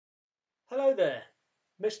Hello there,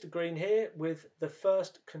 Mr. Green here with the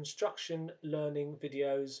first Construction Learning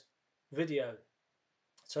Videos video.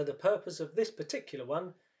 So the purpose of this particular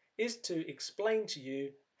one is to explain to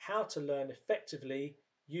you how to learn effectively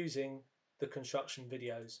using the construction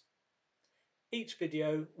videos. Each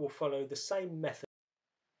video will follow the same method.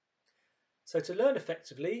 So to learn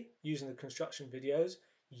effectively using the construction videos,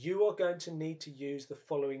 you are going to need to use the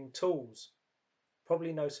following tools.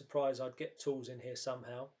 Probably no surprise I'd get tools in here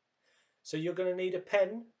somehow. So you're going to need a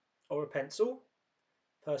pen or a pencil.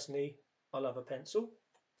 Personally, I love a pencil.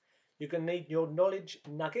 You're going to need your knowledge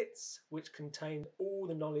nuggets, which contain all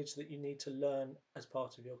the knowledge that you need to learn as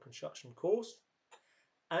part of your construction course.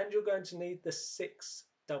 And you're going to need the 6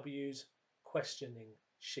 W's questioning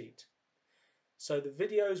sheet. So the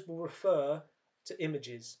videos will refer to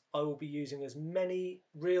images. I will be using as many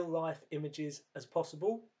real-life images as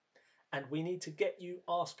possible. And we need to get you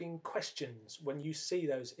asking questions when you see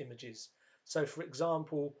those images. So for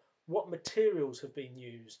example, what materials have been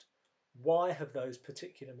used? Why have those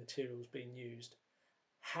particular materials been used?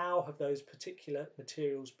 How have those particular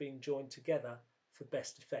materials been joined together for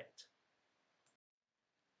best effect?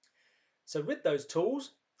 So with those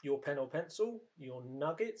tools, your pen or pencil, your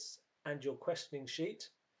nuggets and your questioning sheet,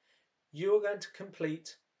 you're going to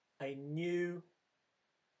complete a new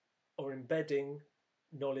or embedding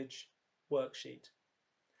knowledge worksheet.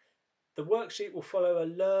 The worksheet will follow a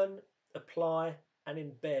learn, apply and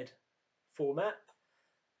embed format.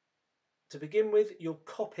 To begin with, you'll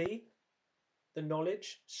copy the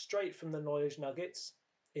knowledge straight from the knowledge nuggets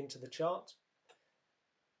into the chart.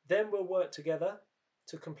 Then we'll work together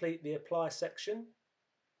to complete the apply section,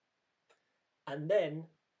 and then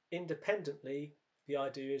independently the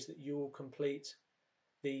idea is that you will complete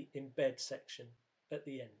the embed section at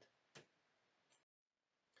the end.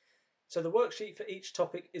 So the worksheet for each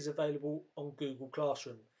topic is available on Google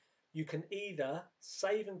Classroom. You can either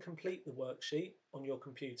save and complete the worksheet on your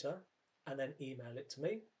computer and then email it to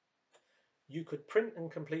me. You could print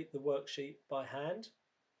and complete the worksheet by hand,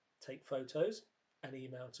 take photos and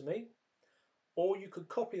email to me. Or you could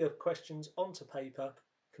copy the questions onto paper,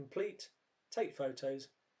 complete, take photos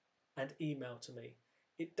and email to me.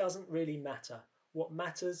 It doesn't really matter. What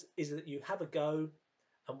matters is that you have a go,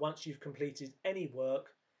 and once you've completed any work,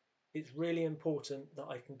 it's really important that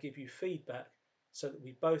I can give you feedback so that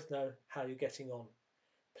we both know how you're getting on.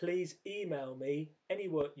 Please email me any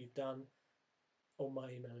work you've done on my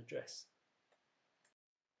email address.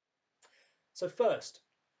 So first,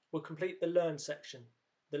 we'll complete the Learn section.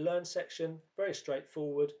 The Learn section, very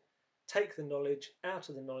straightforward. Take the knowledge out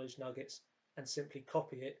of the knowledge nuggets and simply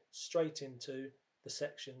copy it straight into the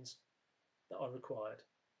sections that are required.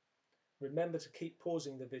 Remember to keep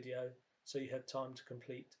pausing the video so you have time to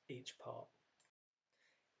complete each part.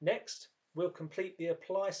 Next, we'll complete the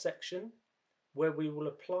apply section where we will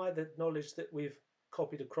apply the knowledge that we've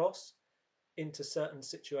copied across into certain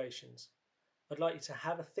situations. I'd like you to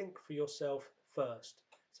have a think for yourself first.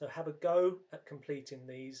 So have a go at completing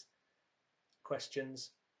these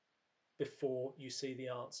questions before you see the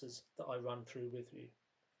answers that I run through with you.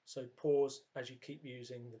 So pause as you keep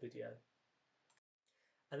using the video.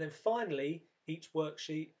 And then finally, each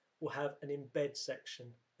worksheet will have an embed section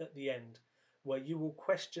at the end where you will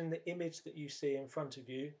question the image that you see in front of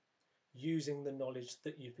you using the knowledge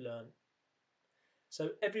that you've learned.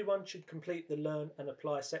 So everyone should complete the learn and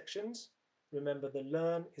apply sections. Remember, the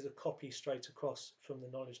learn is a copy straight across from the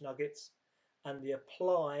knowledge nuggets, and the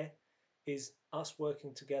apply is us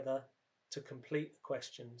working together to complete the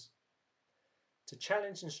questions. To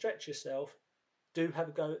challenge and stretch yourself, do have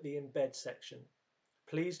a go at the embed section.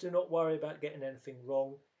 Please do not worry about getting anything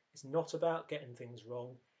wrong. It's not about getting things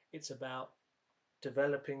wrong. It's about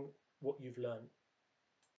developing what you've learned.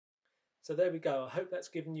 So there we go. I hope that's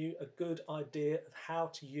given you a good idea of how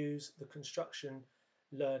to use the construction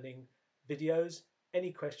learning videos.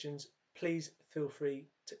 Any questions, please feel free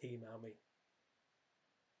to email me.